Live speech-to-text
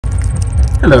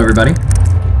Hello everybody.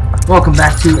 Welcome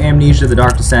back to Amnesia, The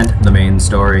Dark Descent, the main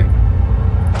story.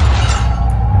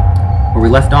 Where we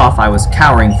left off, I was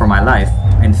cowering for my life,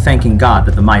 and thanking God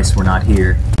that the mice were not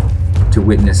here to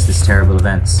witness this terrible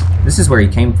events. This is where he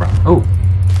came from. Oh.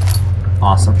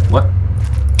 Awesome. What?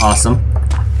 Awesome.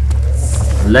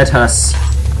 Let us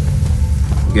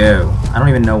go. I don't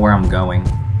even know where I'm going.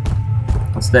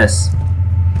 What's this?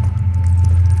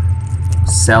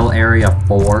 Cell area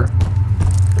 4.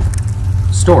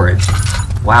 Storage.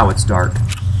 Wow, it's dark.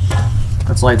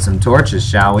 Let's light some torches,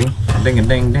 shall we?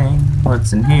 Ding-a-ding-ding.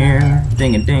 What's in here?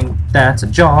 Ding-a-ding. That's a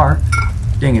jar.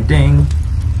 Ding-a-ding.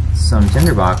 Some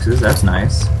tinder boxes. That's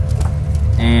nice.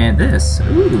 And this.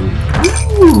 Ooh.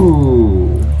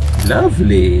 Ooh.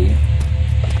 Lovely.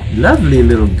 Lovely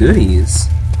little goodies.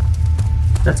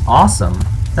 That's awesome.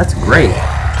 That's great.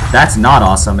 That's not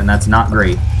awesome, and that's not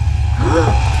great.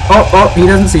 Oh, he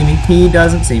doesn't see me. He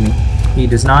doesn't see me. He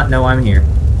does not know I'm here.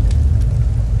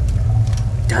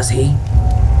 Does he?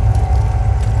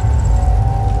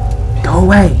 Go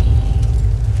away.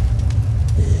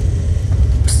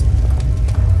 Psst.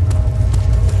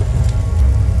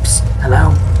 Psst.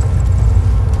 Hello?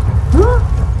 Huh?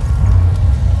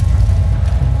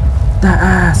 That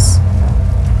ass.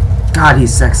 God,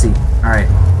 he's sexy. Alright.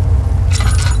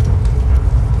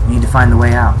 We need to find the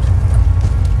way out.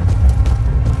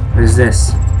 What is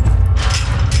this?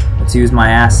 Let's use my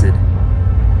acid.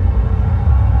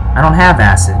 I don't have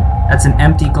acid. That's an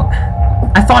empty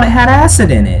I thought it had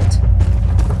acid in it.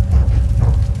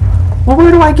 Well,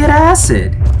 where do I get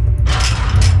acid?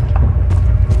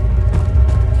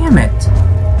 Damn it.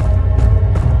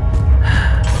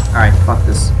 Alright, fuck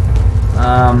this.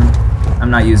 I'm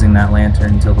not using that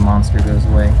lantern until the monster goes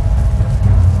away.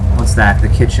 What's that? The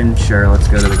kitchen? Sure, let's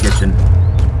go to the kitchen.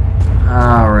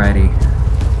 Alrighty.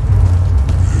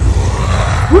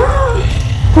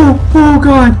 Oh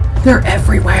god! They're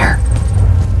everywhere!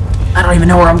 I don't even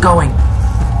know where I'm going!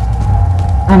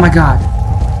 Oh my god.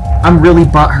 I'm really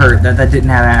butthurt that that didn't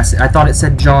have acid. I thought it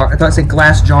said jar. I thought it said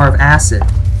glass jar of acid.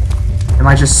 Am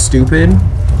I just stupid?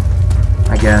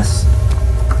 I guess.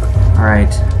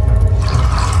 Alright.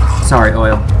 Sorry,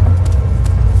 oil.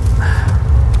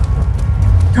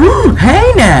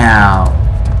 Hey now!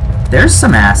 There's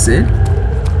some acid.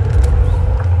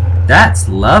 That's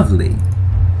lovely.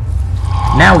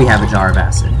 Now we have a jar of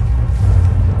acid.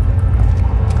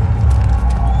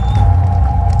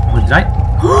 What did I...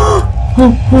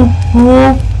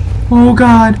 Oh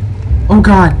god. Oh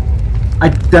god.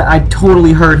 I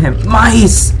totally heard him.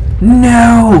 Mice!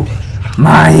 No!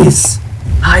 Mice!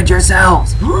 Hide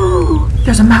yourselves!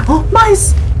 There's a map. Oh,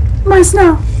 mice! Mice,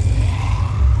 no!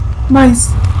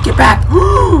 Mice! Get back!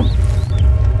 Oh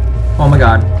my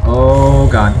god. Oh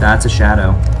god. That's a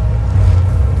shadow.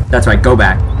 That's right. Go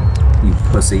back. You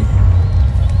pussy.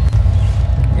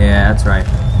 Yeah, that's right.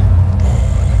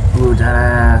 Ooh, that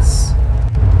ass.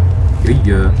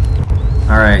 Yeah.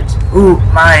 Alright. Ooh,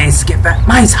 mice, get back.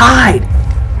 Mice, hide!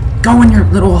 Go in your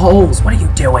little holes. What are you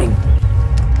doing?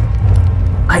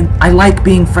 I like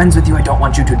being friends with you. I don't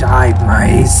want you to die,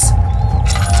 mice.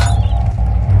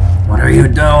 What are you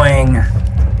doing?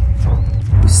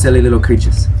 You silly little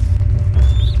creatures.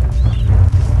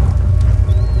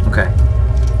 Okay.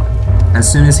 As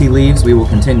soon as he leaves, we will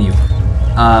continue.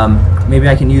 Maybe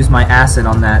I can use my acid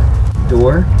on that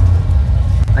door,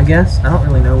 I guess. I don't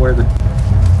really know where the...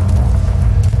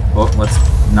 Oh, let's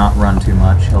not run too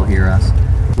much. He'll hear us.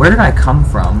 Where did I come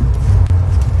from?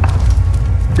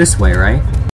 This way, right?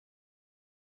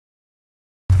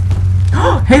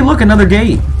 Hey, look, another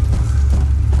gate!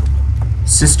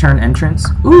 Cistern entrance?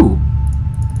 Ooh!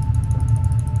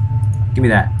 Give me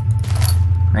that.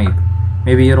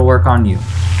 Maybe it'll work on you.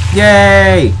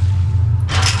 Yay!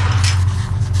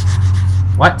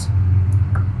 What?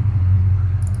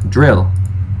 Drill.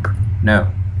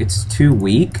 No. It's too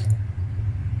weak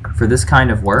for this kind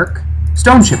of work.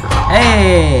 Stone chipper.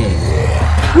 Hey!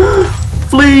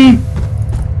 Flee!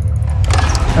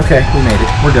 Okay, we made it.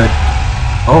 We're good.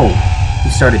 Oh, he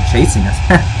started chasing us.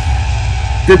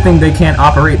 Good thing they can't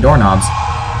operate doorknobs.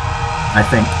 I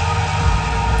think.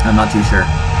 I'm not too sure.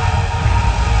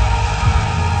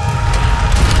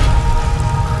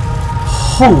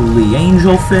 Holy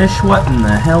angelfish, what in the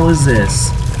hell is this?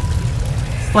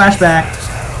 Flashback.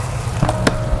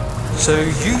 So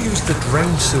you used the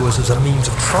drain sewers as a means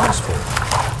of transport?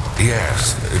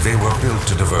 Yes, they were built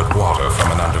to divert water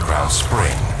from an underground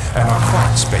spring and are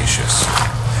quite spacious.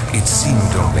 It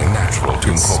seemed only natural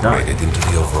to incorporate it into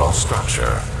the overall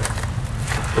structure.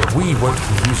 But we won't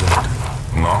be using it.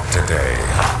 Not today.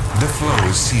 The flow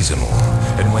is seasonal,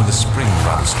 and when the spring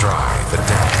runs dry, the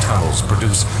damp tunnels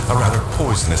produce a rather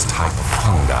poisonous type of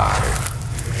fungi.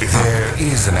 There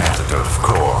is an antidote, of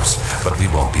course, but we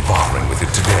won't be bothering with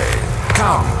it today.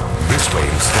 Come, this way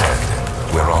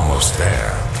instead. We're almost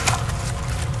there.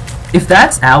 If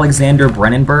that's Alexander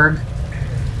Brennenberg,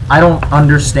 I don't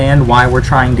understand why we're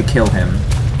trying to kill him.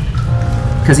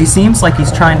 Because he seems like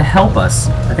he's trying to help us.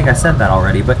 I think I said that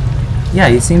already, but yeah,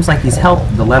 he seems like he's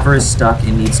helped. The lever is stuck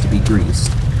and needs to be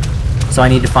greased. So I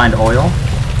need to find oil.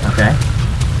 Okay.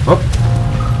 Whoop.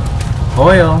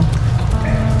 Oil.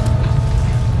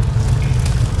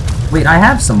 Wait, I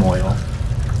have some oil.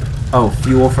 Oh,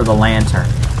 fuel for the lantern.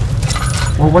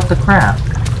 Well, what the crap?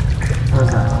 What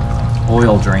is that?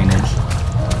 Oil drainage.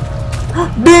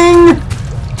 Ding!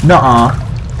 Nuh-uh.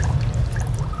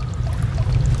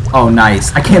 Oh,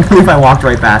 nice. I can't believe I walked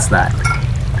right past that.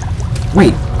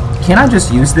 Wait, can I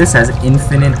just use this as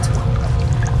infinite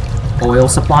oil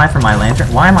supply for my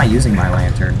lantern? Why am I using my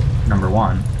lantern? Number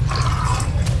one.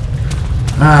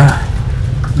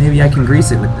 Maybe I can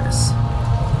grease it with this.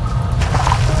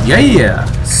 Yeah!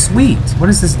 Sweet! What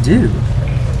does this do?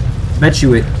 Bet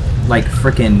you it, like,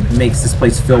 frickin' makes this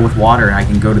place fill with water and I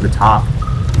can go to the top.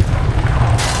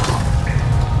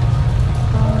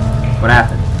 What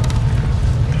happened?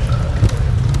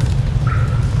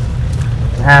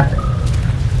 What happened?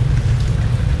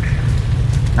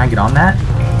 Can I get on that?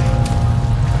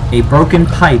 A broken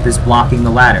pipe is blocking the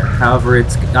ladder. However,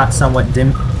 it's got somewhat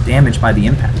damaged by the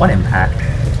impact. What impact?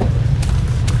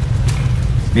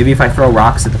 Maybe if I throw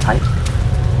rocks at the pipe?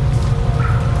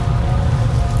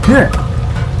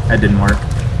 That didn't work.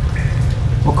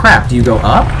 Well, crap. Do you go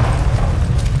up?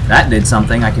 That did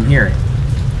something. I can hear it.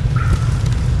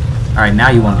 Alright, now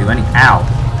you won't do any.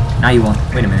 Ow. Now you won't.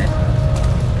 Wait a minute.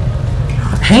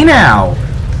 Hey now!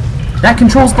 That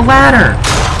controls the ladder!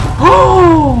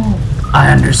 Oh!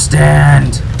 I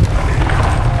understand.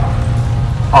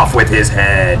 Off with his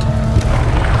head.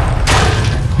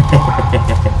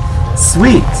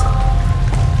 Sweet!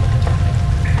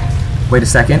 Wait a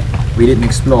second. We didn't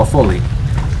explore fully.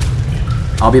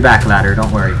 I'll be back, ladder.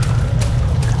 Don't worry.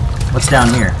 What's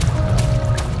down here?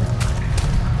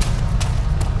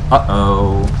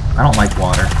 Uh-oh. I don't like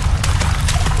water.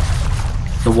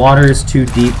 The water is too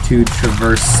deep to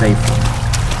traverse safely.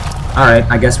 Alright,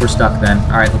 I guess we're stuck then.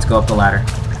 Alright, let's go up the ladder.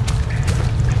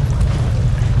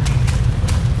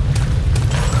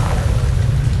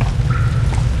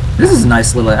 This is a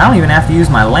nice little... I don't even have to use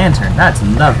my lantern. That's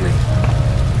lovely.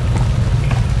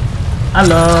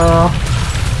 Hello!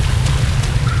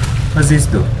 What does this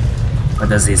do? What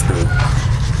does this do?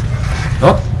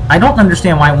 Oh, I don't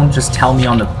understand why it won't just tell me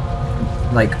on the,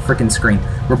 like, frickin' screen.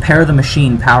 Repair the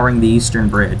machine powering the Eastern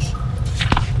Bridge.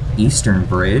 Eastern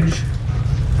Bridge?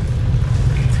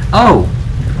 Oh!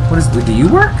 What is... Do you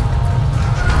work?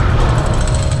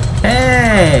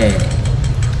 Hey!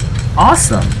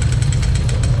 Awesome!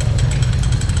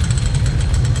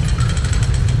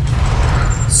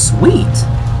 Sweet!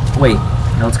 Wait,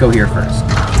 now let's go here first.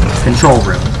 Control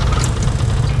room.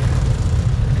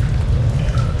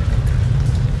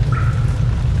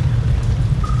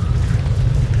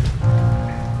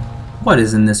 What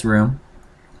is in this room?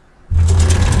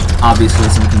 Obviously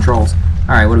some controls.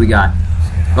 Alright, what do we got?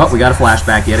 Oh, we got a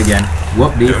flashback yet again.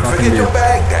 Whoop-dee Don't fucking forget do. your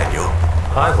bag, Daniel.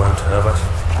 I won't, Herbert.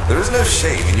 There is no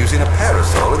shame in using a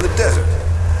parasol in the desert.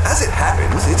 As it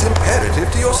happens, it's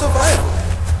imperative to your survival.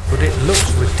 But it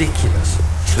looks ridiculous.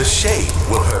 The shame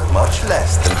will hurt much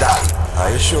less than dying, I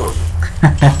assure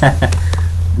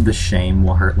you. The shame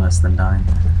will hurt less than dying.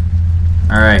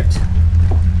 Alright.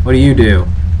 What do you do?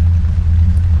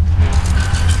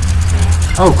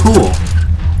 Oh, cool.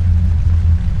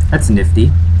 That's nifty.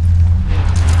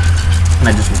 Can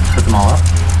I just put them all up?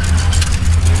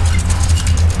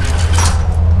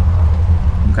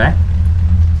 Okay.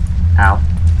 Ow.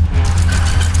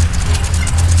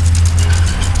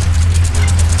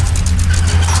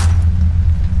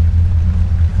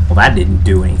 Well, that didn't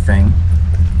do anything.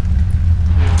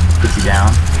 Put you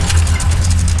down.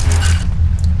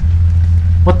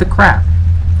 What the crap?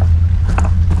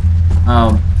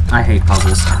 Oh, I hate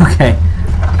puzzles. Okay.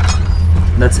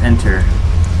 Let's enter.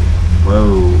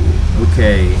 Whoa.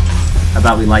 Okay. How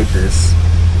about we light this?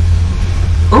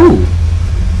 Ooh!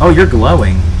 Oh, you're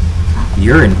glowing.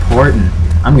 You're important.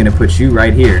 I'm gonna put you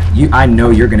right here. I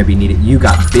know you're gonna be needed. You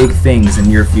got big things in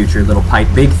your future, little pipe.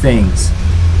 Big things.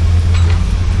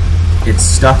 It's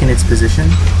stuck in its position.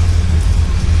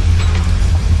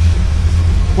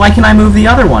 Why can I move the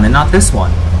other one and not this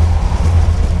one?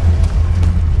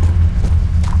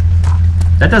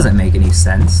 That doesn't make any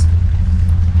sense.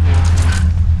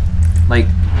 Like,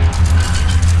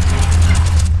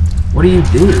 what do you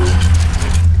do?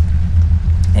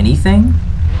 Anything?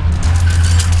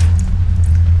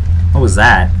 What was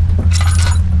that?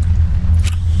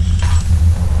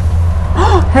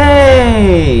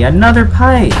 Hey! Another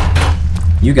pipe!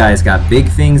 You guys got big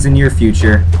things in your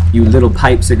future. You little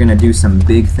pipes are gonna do some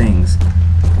big things.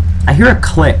 I hear a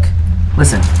click.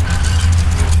 Listen.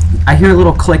 I hear a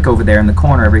little click over there in the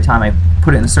corner every time I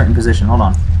put it in a certain position. Hold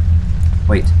on.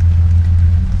 Wait.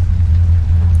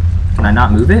 Can I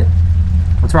not move it?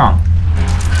 What's wrong?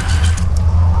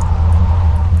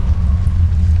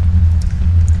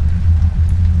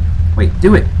 Wait,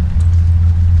 do it.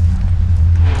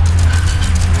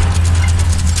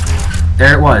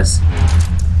 There it was.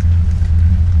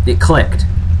 It clicked.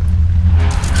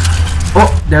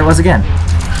 Oh, there it was again.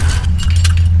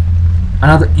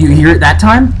 Another. You hear it that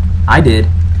time? I did.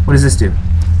 What does this do?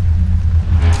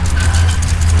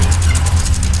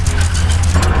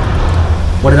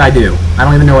 What did I do? I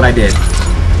don't even know what I did.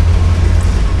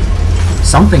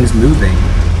 Something's moving.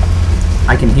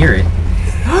 I can hear it.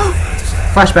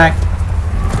 Flashback.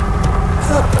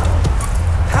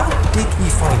 How did we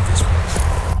find this place?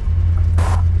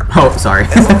 Oh, sorry.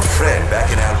 An old friend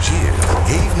back in Algiers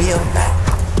gave me a map.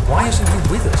 Why isn't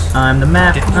he with us? I'm the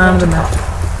map. Didn't he I'm want the to map.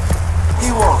 come?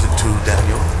 He wanted to,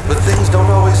 Daniel, but things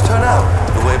don't always turn out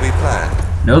the way we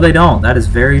planned. No, they don't. That is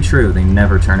very true. They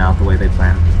never turn out the way they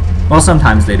plan. Well,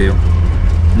 sometimes they do.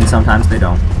 And sometimes they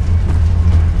don't.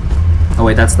 Oh,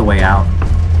 wait, that's the way out.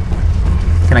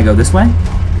 Can I go this way?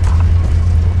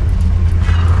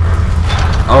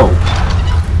 Oh.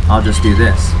 I'll just do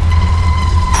this.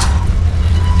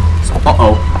 So,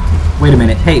 uh-oh. Wait a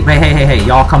minute. Hey.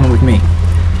 Y'all coming with me.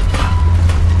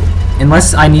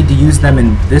 Unless I need to use them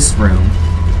in this room.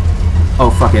 Oh,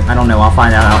 fuck it. I don't know. I'll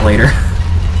find that out later.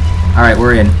 Alright,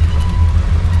 we're in.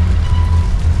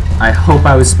 I hope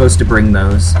I was supposed to bring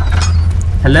those.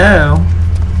 Hello?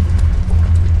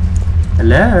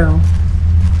 Hello?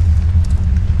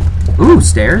 Ooh,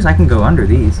 stairs? I can go under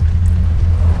these.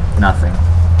 Nothing.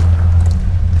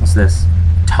 What's this?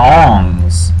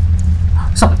 Tongs.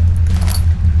 Something.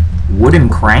 Wooden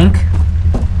crank?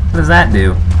 What does that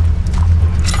do?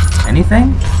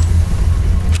 Anything?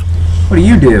 What do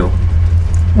you do?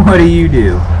 What do you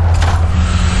do?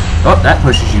 Oh, that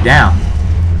pushes you down.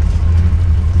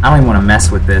 I don't even want to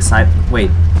mess with this. Wait.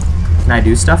 Can I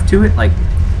do stuff to it? Like...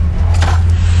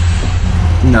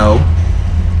 No.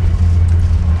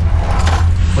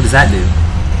 What does that do?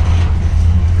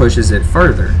 Pushes it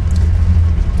further.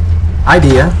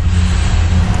 Idea.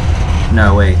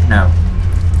 No, wait, no.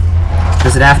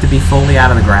 Does it have to be fully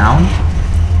out of the ground?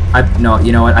 No,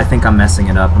 you know what? I think I'm messing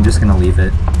it up. I'm just gonna leave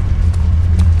it.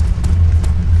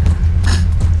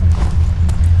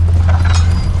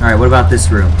 Alright, what about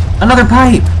this room? Another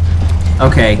pipe!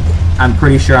 Okay, I'm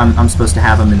pretty sure I'm supposed to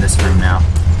have them in this room now.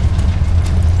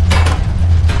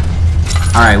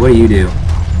 Alright, what do you do?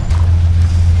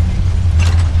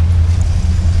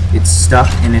 It's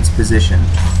stuck in its position.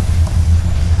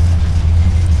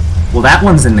 Well, that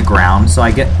one's in the ground, so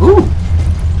I get... Ooh!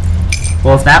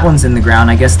 Well, if that one's in the ground,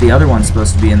 I guess the other one's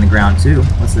supposed to be in the ground, too.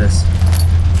 What's this?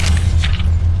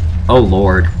 Oh,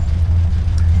 Lord.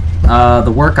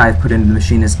 The work I've put into the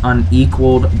machine is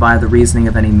unequaled by the reasoning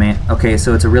of any man... Okay,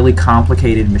 so it's a really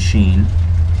complicated machine.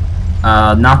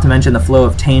 Not to mention the flow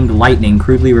of tamed lightning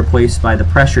crudely replaced by the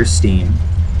pressure steam,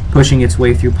 pushing its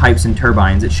way through pipes and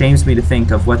turbines. It shames me to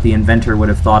think of what the inventor would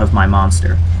have thought of my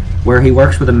monster. Where he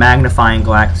works with a magnifying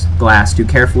glass to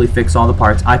carefully fix all the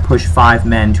parts, I push 5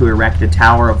 men to erect a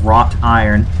tower of wrought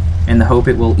iron in the hope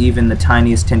it will even the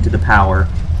tiniest hint of the power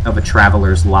of a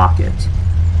traveler's locket.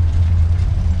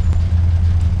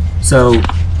 So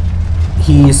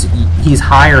he's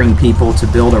hiring people to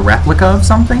build a replica of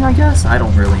something, I guess? I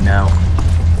don't really know.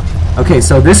 Okay,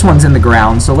 so this one's in the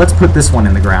ground, so let's put this one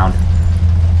in the ground.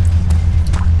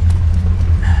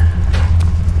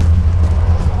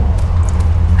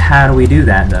 How do we do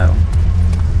that, though?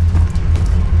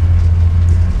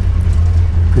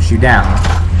 Push you down.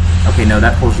 Okay, no,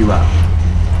 that pulls you up.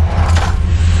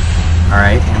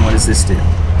 Alright, and what does this do?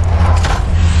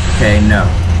 Okay, no.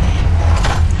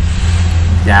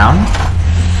 Down?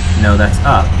 No, that's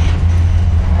up.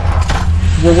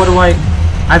 Well, what do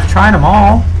I've tried them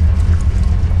all.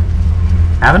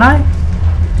 Haven't I?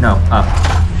 No, up.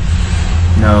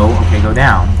 No, okay, go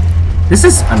down. This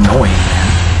is annoying, man.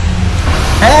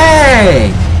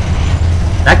 Hey!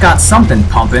 That got something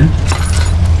pumping.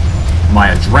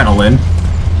 My adrenaline.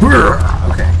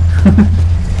 Okay.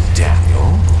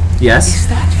 Daniel? Yes? Is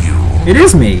that you? It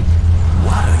is me.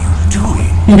 What are you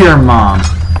doing? Your mom.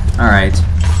 Alright.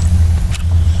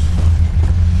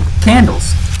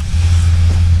 Candles.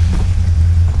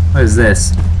 What is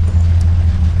this?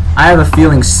 I have a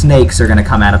feeling snakes are gonna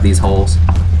come out of these holes.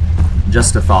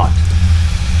 Just a thought.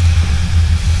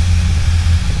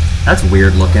 That's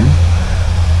weird looking.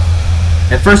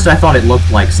 At first I thought it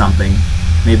looked like something.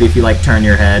 Maybe if you like turn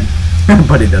your head.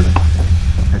 But it doesn't.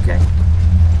 Okay.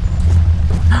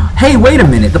 Hey, wait a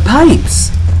minute! The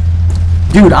pipes!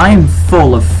 Dude, I am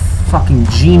full of fucking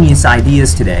genius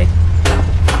ideas today.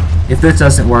 If this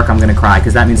doesn't work, I'm gonna cry,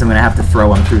 because that means I'm gonna have to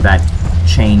throw him through that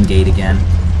chain gate again.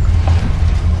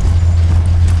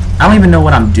 I don't even know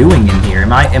what I'm doing in here.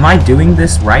 Am I doing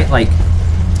this right? Like,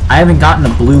 I haven't gotten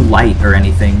a blue light or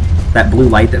anything. That blue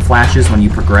light that flashes when you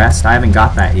progressed. I haven't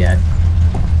got that yet.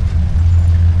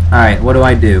 Alright, what do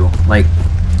I do? Like,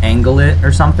 angle it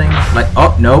or something? Like,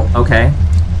 oh, nope, okay.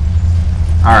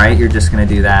 Alright, you're just gonna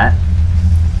do that.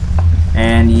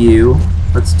 And you,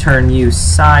 let's turn you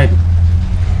side.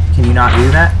 Can you not do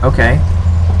that? Okay.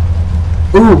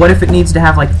 Ooh, what if it needs to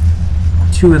have like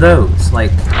 2 of those?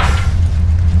 Like,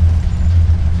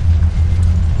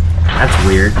 that's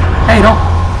weird. Hey, don't.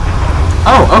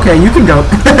 Oh, okay, you can go.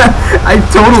 I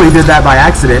totally did that by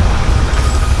accident.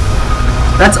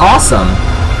 That's awesome.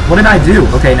 What did I do?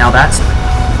 Okay, now that's.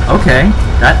 Okay,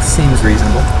 that seems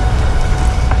reasonable.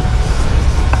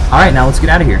 Alright, now let's get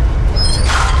out of here.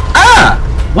 Ah!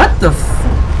 What the f...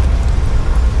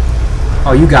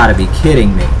 Oh, you gotta be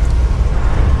kidding me.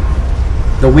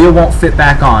 The wheel won't fit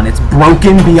back on. It's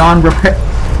broken beyond repair.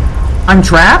 I'm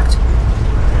trapped?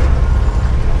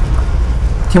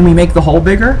 Can we make the hole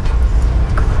bigger?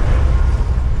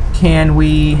 Can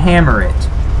we hammer it?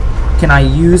 Can I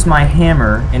use my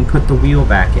hammer and put the wheel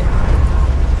back in?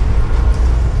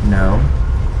 No.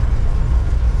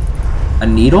 A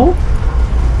needle?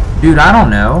 Dude, I don't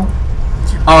know.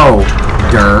 Oh,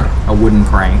 a wooden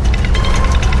crank.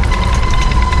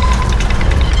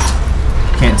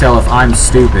 Can't tell if I'm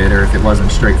stupid or if it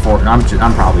wasn't straightforward.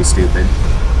 I'm probably stupid.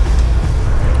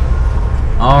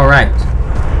 All right.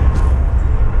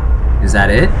 Is that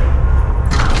it?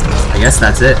 I guess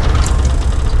that's it.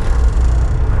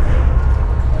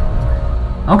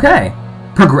 Okay.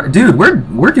 Dude,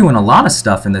 we're doing a lot of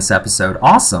stuff in this episode.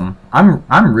 Awesome.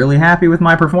 I'm really happy with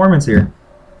my performance here.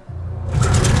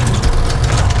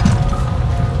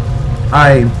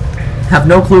 I have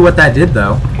no clue what that did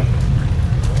though.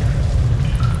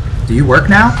 Do you work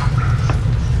now?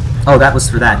 Oh, that was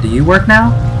for that. Do you work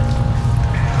now?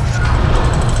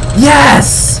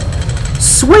 Yes!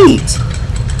 Sweet!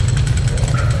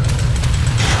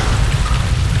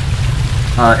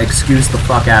 Excuse the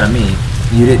fuck out of me.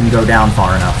 You didn't go down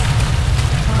far enough.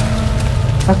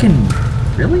 Fucking...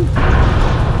 really?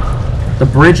 The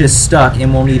bridge is stuck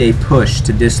and will need a push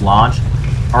to dislodge.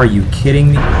 Are you kidding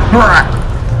me?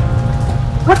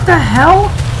 What the hell?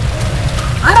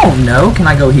 I don't know. Can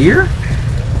I go here?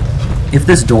 If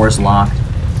this door's locked.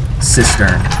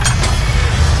 Cistern.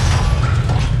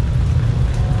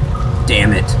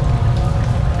 Damn it.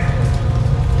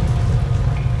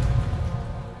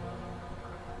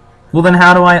 Well, then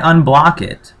how do I unblock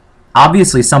it?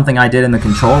 Obviously something I did in the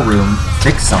control room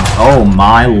fixed something. Oh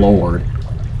my lord.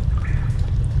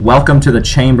 Welcome to the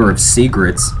Chamber of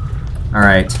Secrets.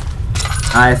 Alright.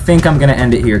 I think I'm gonna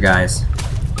end it here, guys.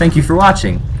 Thank you for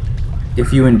watching.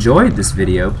 If you enjoyed this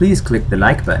video, please click the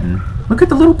like button. Look at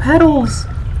the little petals!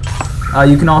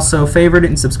 You can also favorite it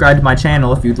and subscribe to my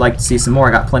channel if you'd like to see some more.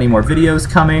 I got plenty more videos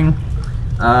coming.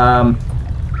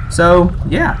 So,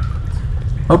 yeah.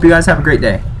 Hope you guys have a great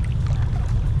day.